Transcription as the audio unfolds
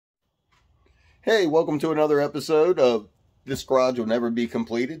Hey, welcome to another episode of This Garage Will Never Be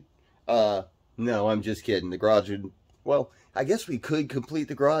Completed. No, I'm just kidding. The garage would, well, I guess we could complete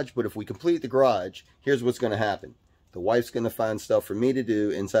the garage, but if we complete the garage, here's what's going to happen. The wife's going to find stuff for me to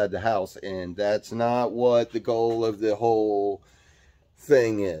do inside the house, and that's not what the goal of the whole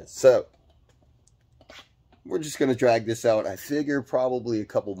thing is. So, we're just going to drag this out. I figure probably a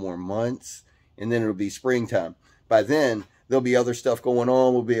couple more months, and then it'll be springtime. By then, there'll be other stuff going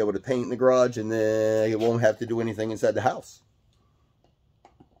on. We'll be able to paint in the garage, and then it won't have to do anything inside the house.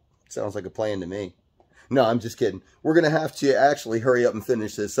 Sounds like a plan to me. No, I'm just kidding. We're going to have to actually hurry up and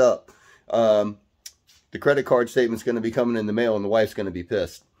finish this up. The credit card statement's going to be coming in the mail, and the wife's going to be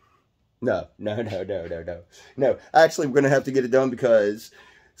pissed. No. Actually, we're going to have to get it done because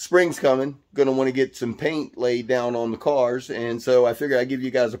spring's coming. Going to want to get some paint laid down on the cars. And so I figured I'd give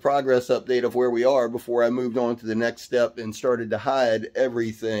you guys a progress update of where we are before I moved on to the next step and started to hide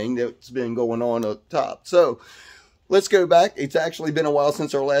everything that's been going on up top. So let's go back. It's actually been a while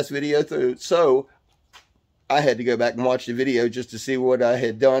since our last video. So I had to go back and watch the video just to see what I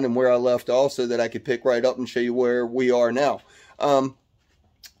had done and where I left off so that I could pick right up and show you where we are now.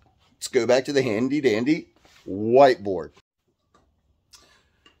 Let's go back to the handy dandy whiteboard.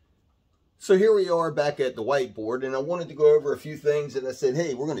 So here we are back at the whiteboard, and I wanted to go over a few things, and I said,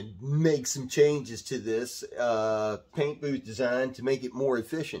 hey, we're going to make some changes to this paint booth design to make it more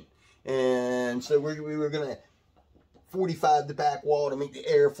efficient. And so we were going to 45 the back wall to make the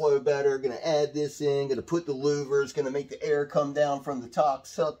airflow better, going to add this in, going to put the louvers, going to make the air come down from the top,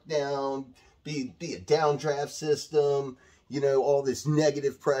 suck down, be a downdraft system, you know, all this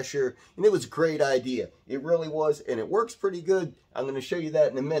negative pressure. And it was a great idea. It really was, and it works pretty good. I'm going to show you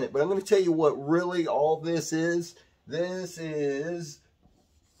that in a minute, but I'm going to tell you what really all this is. This is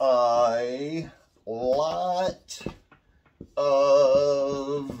a lot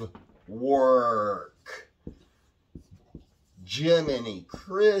of work. Jiminy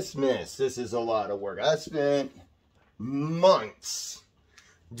Christmas, this is a lot of work. I spent months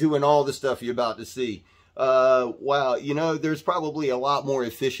doing all the stuff you're about to see. Wow, you know, there's probably a lot more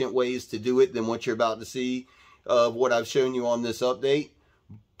efficient ways to do it than what you're about to see of what I've shown you on this update,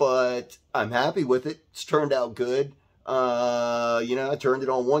 but I'm happy with it. It's turned out good. You know, I turned it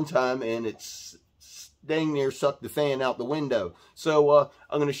on one time and it's dang near sucked the fan out the window. So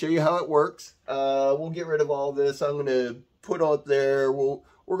I'm going to show you how it works. We'll get rid of all this. I'm going to put out there, we're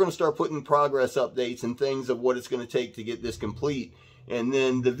going to start putting progress updates and things of what it's going to take to get this complete. And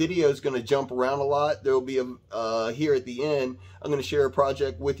then the video is going to jump around a lot. There will be a here at the end, I'm going to share a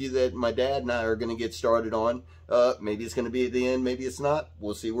project with you that my dad and I are going to get started on. Maybe it's going to be at the end, maybe it's not.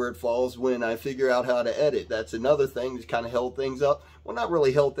 We'll see where it falls when I figure out how to edit. That's another thing that's kind of held things up. Well, not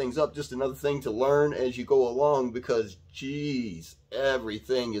really held things up, just another thing to learn as you go along, because geez,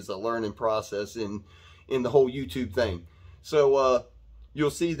 everything is a learning process in the whole YouTube thing. So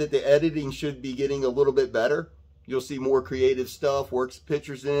you'll see that the editing should be getting a little bit better. You'll see more creative stuff, works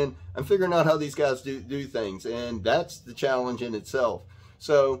pictures in. I'm figuring out how these guys do things, and that's the challenge in itself.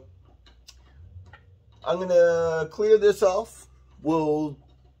 So I'm going to clear this off. We'll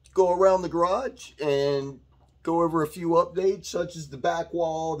go around the garage and go over a few updates, such as the back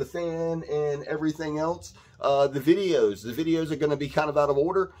wall, the fan, and everything else. The videos are going to be kind of out of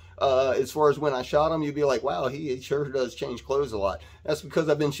order. As far as when I shot them, you'd be like, wow, he sure does change clothes a lot. That's because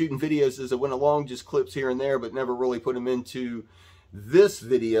I've been shooting videos as I went along, just clips here and there, but never really put them into this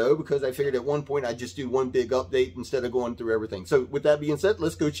video because I figured at one point I'd just do one big update instead of going through everything. So with that being said,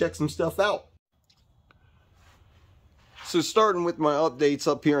 let's go check some stuff out. So starting with my updates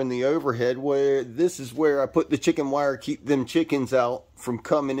up here in the overhead, where this is where I put the chicken wire, keep them chickens out from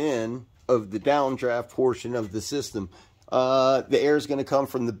coming in of the downdraft portion of the system. The air is going to come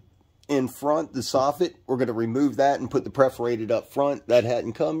from the in front, the soffit. We're going to remove that and put the perforated up front. That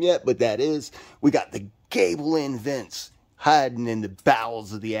hadn't come yet, but that is. We got the gable end vents hiding in the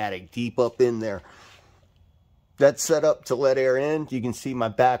bowels of the attic, deep up in there. That's set up to let air in. You can see my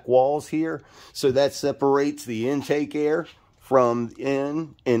back walls here. So that separates the intake air from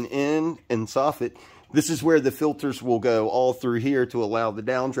in and soffit. This is where the filters will go all through here to allow the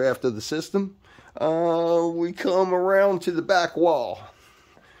downdraft of the system. We come around to the back wall.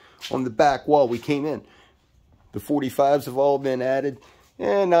 On the back wall we came in. The 45s have all been added.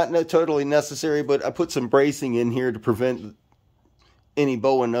 And not totally necessary, but I put some bracing in here to prevent any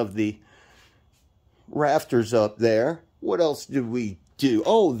bowing of the rafters up there. What else did we do?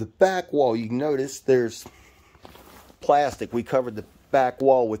 Oh, the back wall. You can notice there's plastic. We covered the back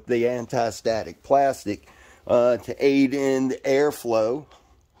wall with the anti-static plastic to aid in the airflow.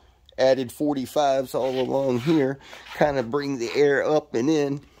 Added 45s all along here, kind of bring the air up and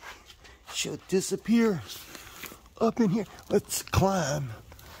in. should disappear up in here. Let's climb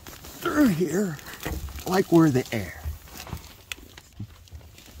through here like we're the air.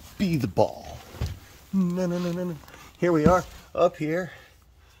 Be the ball. No, no, no, no, no. Here we are up here,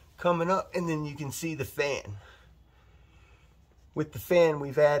 coming up, and then you can see the fan. With the fan,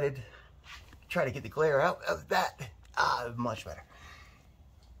 we've added, try to get the glare out of that. Much better.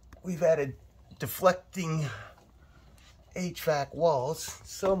 We've added deflecting HVAC walls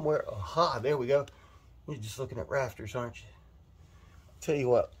somewhere. Aha, there we go. You're just looking at rafters, aren't you? Tell you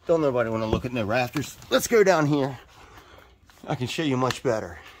what, don't nobody want to look at no rafters. Let's go down here. I can show you much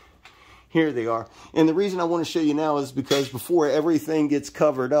better. Here they are. And the reason I want to show you now is because before everything gets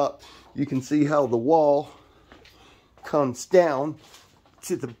covered up, you can see how the wall comes down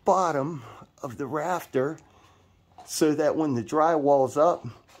to the bottom of the rafter so that when the drywall's up,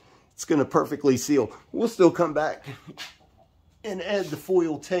 it's going to perfectly seal. We'll still come back and add the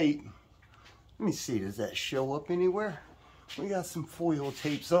foil tape. Let me see, does that show up anywhere? We got some foil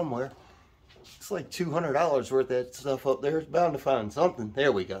tape somewhere. It's like $200 worth of that stuff up there. It's bound to find something.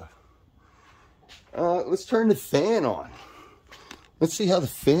 There we go. Let's turn the fan on. Let's see how the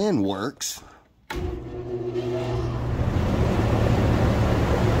fan works.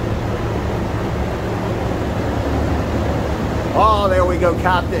 Oh, there we go,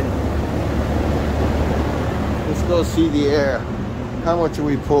 Captain. Let's go see the air. How much are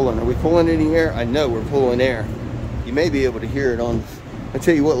we pulling? Are we pulling any air? I know we're pulling air. You may be able to hear it on. I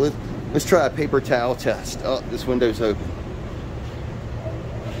tell you what, let's try a paper towel test. Oh, this window's open.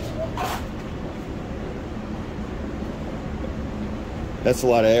 That's a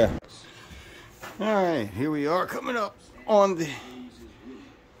lot of air. All right, here we are coming up on the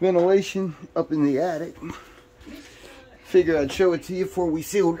ventilation up in the attic. Figure I'd show it to you before we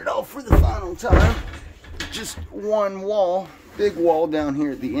sealed it off for the final time. Just one wall, big wall down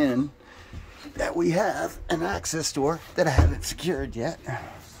here at the end that we have an access door that I haven't secured yet.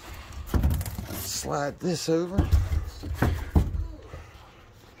 I'll slide this over.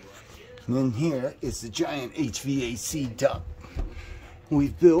 And then here is the giant HVAC duct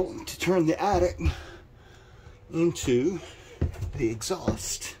we've built to turn the attic into the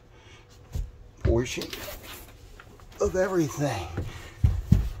exhaust portion of everything.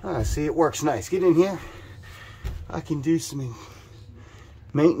 See, it works nice. Get in here. I can do some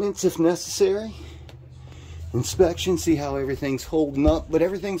maintenance if necessary. Inspection, see how everything's holding up, but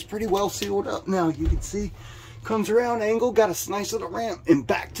everything's pretty well sealed up now. You can see, comes around angle, got a nice little ramp, and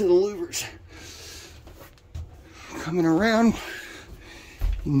back to the louvers. Coming around,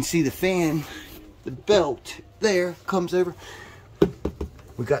 you can see the fan, the belt there, comes over.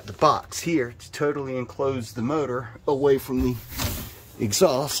 We got the box here to totally enclose the motor away from the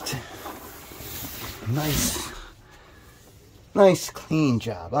exhaust. Nice clean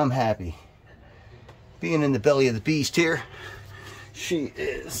job. I'm happy. Being in the belly of the beast here, she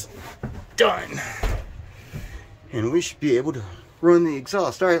is done. And we should be able to run the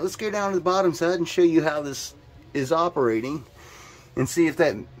exhaust. All right, let's go down to the bottom side and show you how this is operating and see if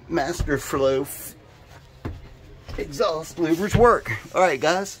that master flow exhaust louvers work. All right,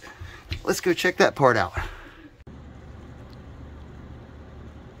 guys, let's go check that part out.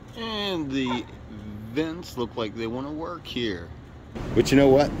 And the vents look like they want to work here. But you know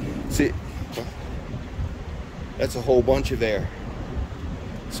what? See, that's a whole bunch of air.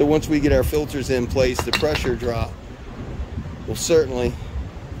 So once we get our filters in place, the pressure drop will certainly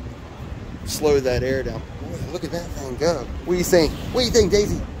slow that air down. Boy, look at that thing go. What do you think? What do you think,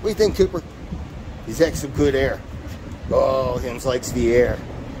 Daisy? What do you think, Cooper? He's had some good air. Oh, Hims likes the air.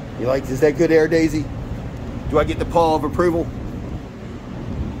 You like, is that good air, Daisy? Do I get the paw of approval?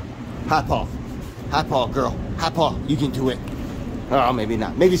 High paw. High paw, girl. High paw. You can do it. Oh, maybe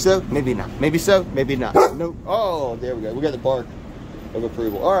not. Maybe so. Maybe not. Maybe so. Maybe not. No. Oh, there we go. We got the bark of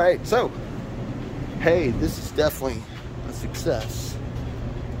approval. All right. So, hey, this is definitely a success.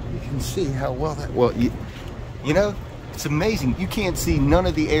 You can see how well that. Well, you know, it's amazing. You can't see none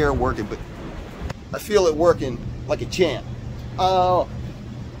of the air working, but I feel it working like a champ. On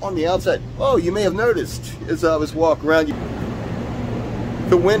the outside. Oh, you may have noticed as I was walking around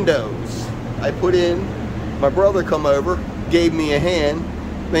the windows. I put in. My brother come over, gave me a hand.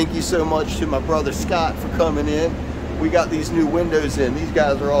 Thank you so much to my brother Scott for coming in. We got these new windows in. These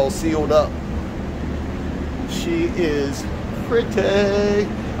guys are all sealed up. She is pretty.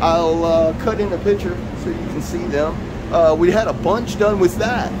 I'll cut in a picture so you can see them. We had a bunch done with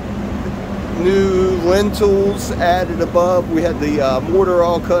that. New lintels added above. We had the mortar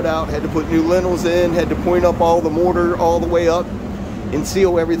all cut out. Had to put new lintels in. Had to point up all the mortar all the way up and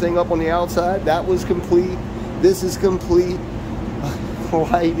seal everything up on the outside. That was complete. This is complete.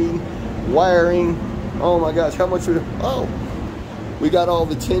 Lighting. wiring. Oh my gosh, how much would it, oh, we got all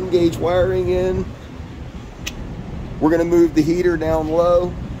the 10 gauge wiring in. We're gonna move the heater down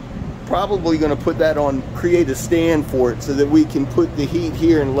low. Probably gonna put that on, create a stand for it so that we can put the heat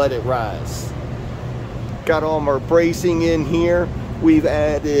here and let it rise. Got all our bracing in here. We've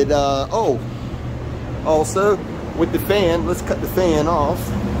added, oh, also with the fan, let's cut the fan off.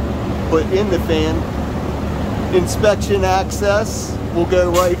 But in the fan, inspection access will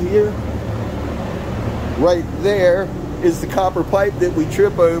go right here. Right there is the copper pipe that we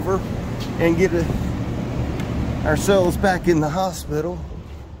trip over and get ourselves back in the hospital,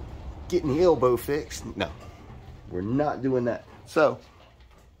 getting the elbow fixed. No, we're not doing that. So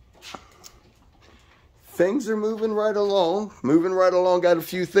things are moving right along, got a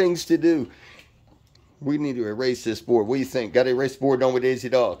few things to do. We need to erase this board. What do you think? Got to erase the board, don't we, Daisy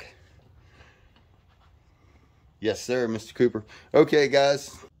Dog? Yes, sir, Mr. Cooper. Okay,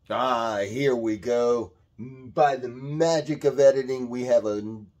 guys. Here we go. By the magic of editing, we have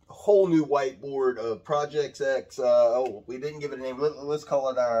a whole new whiteboard of Project X. Oh, we didn't give it a name. Let's call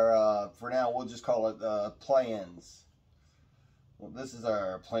it our, for now, we'll just call it plans. Well, this is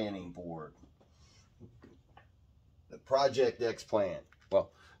our planning board. The Project X plan. Well,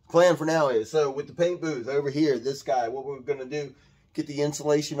 the plan for now is, so with the paint booth over here, this guy, what we're going to do, get the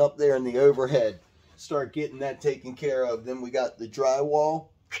insulation up there in the overhead. Start getting that taken care of. Then we got the drywall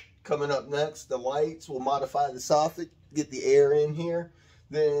coming up next. The lights, we'll modify the soffit, get the air in here.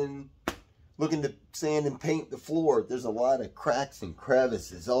 Then looking to sand and paint the floor. There's a lot of cracks and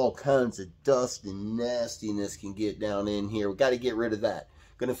crevices, all kinds of dust and nastiness can get down in here. We got to get rid of that.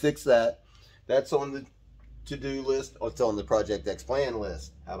 Gonna fix that. That's on the to-do list. Oh, it's on the Project X plan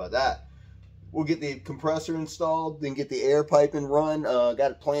list. How about that? We'll get the compressor installed, then get the air piping run.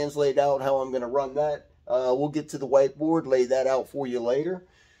 Got plans laid out how I'm going to run that. We'll get to the whiteboard, lay that out for you later.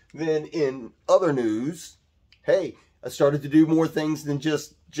 Then in other news, hey, I started to do more things than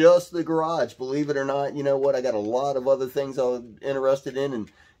just the garage. Believe it or not, you know what? I got a lot of other things I'm interested in,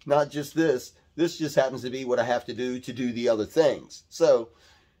 and not just this. This just happens to be what I have to do the other things. So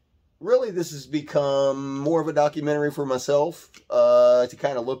really, this has become more of a documentary for myself, to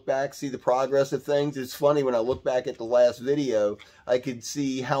kind of look back, see the progress of things. It's funny, when I look back at the last video, I could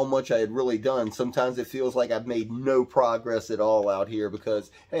see how much I had really done. Sometimes it feels like I've made no progress at all out here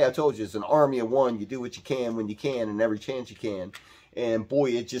because, hey, I told you, it's an army of one. You do what you can when you can and every chance you can. And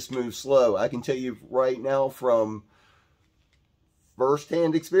boy, it just moves slow. I can tell you right now from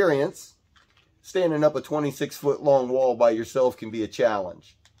first-hand experience, standing up a 26-foot long wall by yourself can be a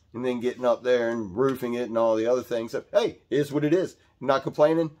challenge. And then getting up there and roofing it and all the other things. So, hey, it is what it is. I'm not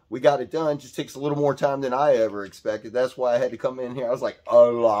complaining. We got it done. Just takes a little more time than I ever expected. That's why I had to come in here. I was like, a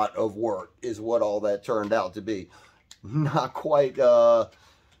lot of work is what all that turned out to be. Not quite the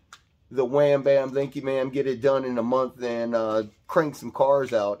wham bam thank you ma'am, get it done in a month and crank some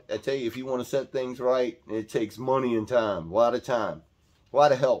cars out. I tell you, if you want to set things right, it takes money and time. A lot of time. A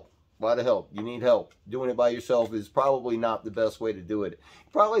lot of help. A lot of help. You need help. Doing it by yourself is probably not the best way to do it.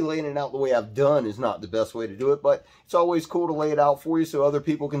 Probably laying it out the way I've done is not the best way to do it, but it's always cool to lay it out for you so other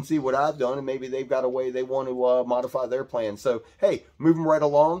people can see what I've done, and maybe they've got a way they want to modify their plan. So, hey, moving right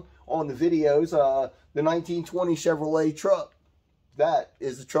along on the videos, the 1920 Chevrolet truck. That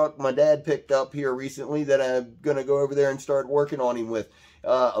is the truck my dad picked up here recently that I'm going to go over there and start working on him with.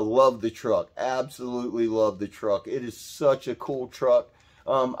 I love the truck. Absolutely love the truck. It is such a cool truck.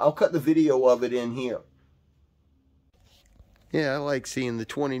 I'll cut the video of it in here. Yeah, I like seeing the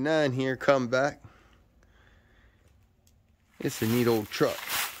 29 here come back. It's a neat old truck.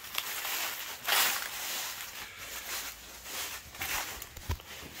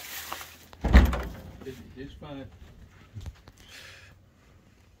 It's fine.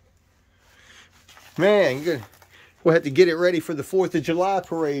 Man, we'll have to get it ready for the 4th of July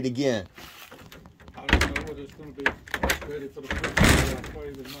parade again. I don't know whether it's going to be ready for the 4th of July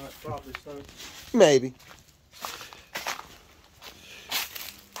parade or not. Probably so. Maybe.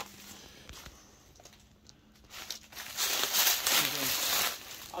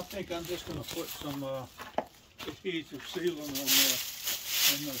 I think I'm just going to put some adhesive sealant on there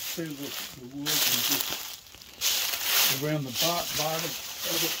and seal the wood and just around the bottom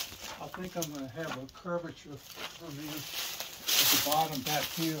of it. I think I'm going to have a curvature from here at the bottom back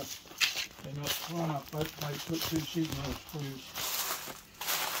here and up front. I might put 2 sheet metal screws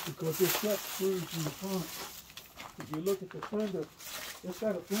because it's got screws in the front. If you look at the fender, it's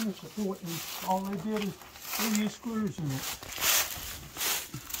got a fender support and all they did is they used screws in it.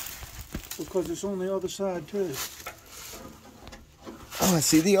 Because it's on the other side too. Oh, I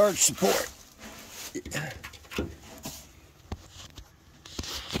see the arch support.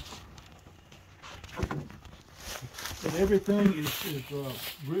 But everything is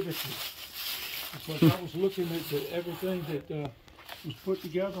riveted. Because I was looking at everything that was put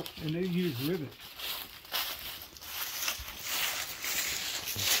together, and they used rivet.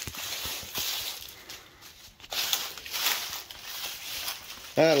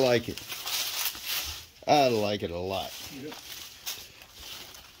 I like it. I like it a lot. Yep.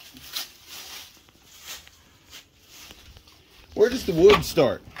 Where does the wood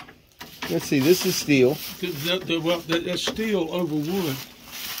start? Let's see, this is steel. That's steel over wood.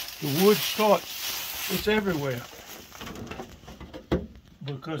 The wood starts, it's everywhere.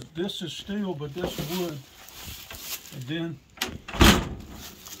 Because this is steel, but this is wood. And then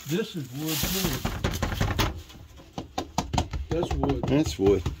this is wood too. That's wood. That's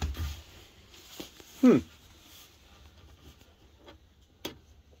wood.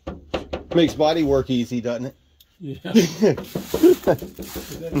 Makes body work easy, doesn't it? Yeah. So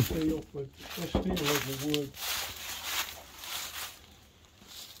that's steel, but that's steel over wood.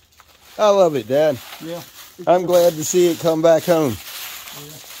 I love it, Dad. Yeah. I'm glad to see it come back home.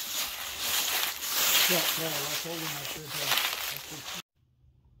 Yeah. I told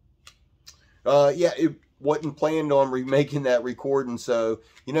him, Yeah, it wasn't planned on remaking that recording, so,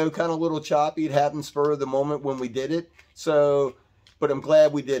 you know, kind of a little choppy. It happened spur of the moment when we did it, so, but I'm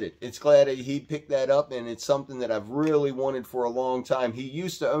glad we did it. It's glad that he picked that up, and it's something that I've really wanted for a long time. He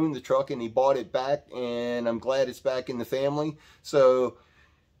used to own the truck, and he bought it back, and I'm glad it's back in the family, so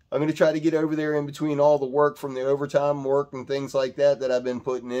I'm going to try to get over there in between all the work from the overtime work and things like that I've been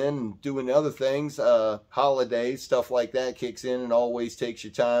putting in and doing other things. Holidays, stuff like that kicks in and always takes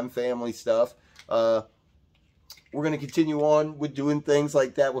your time, family stuff. We're going to continue on with doing things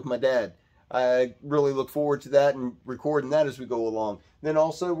like that with my dad. I really look forward to that and recording that as we go along. Then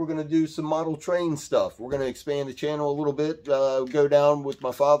also we're going to do some model train stuff. We're going to expand the channel a little bit, go down with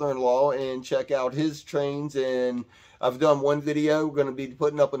my father-in-law and check out his trains. And I've done one video. We're going to be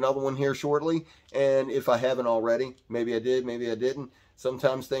putting up another one here shortly. And if I haven't already, maybe I did, maybe I didn't.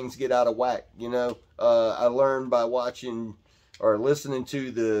 Sometimes things get out of whack. You know, I learned by watching or listening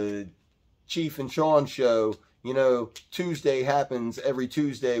to the Chief and Sean show. You know, Tuesday happens every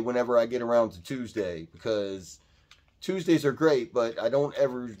Tuesday whenever I get around to Tuesday, because Tuesdays are great, but I don't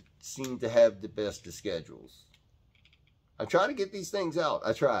ever seem to have the best of schedules. I try to get these things out.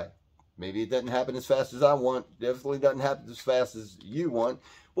 I try. Maybe it doesn't happen as fast as I want. Definitely doesn't happen as fast as you want.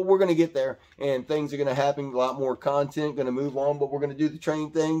 But we're going to get there, and things are going to happen. A lot more content, going to move on, but we're going to do the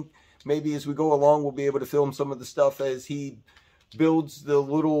train thing. Maybe as we go along, we'll be able to film some of the stuff as he builds the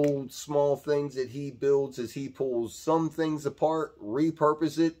little small things that he builds, as he pulls some things apart,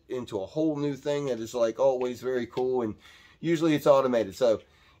 repurpose it into a whole new thing that is, like, always very cool, and usually it's automated. So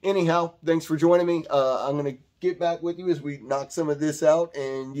anyhow, thanks for joining me. I'm going to get back with you as we knock some of this out,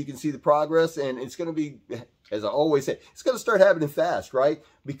 and you can see the progress. And it's going to be, as I always say, it's going to start happening fast, right?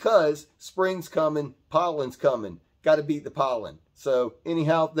 Because spring's coming, pollen's coming. Got to beat the pollen. So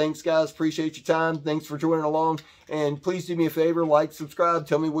anyhow, thanks guys. Appreciate your time. Thanks for joining along. And please do me a favor, like, subscribe.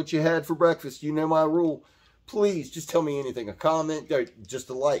 Tell me what you had for breakfast. You know my rule. Please just tell me anything. A comment, or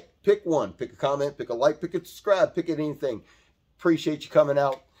just a like. Pick one. Pick a comment, pick a like, pick a subscribe, pick anything. Appreciate you coming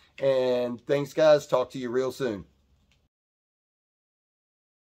out. And thanks guys. Talk to you real soon.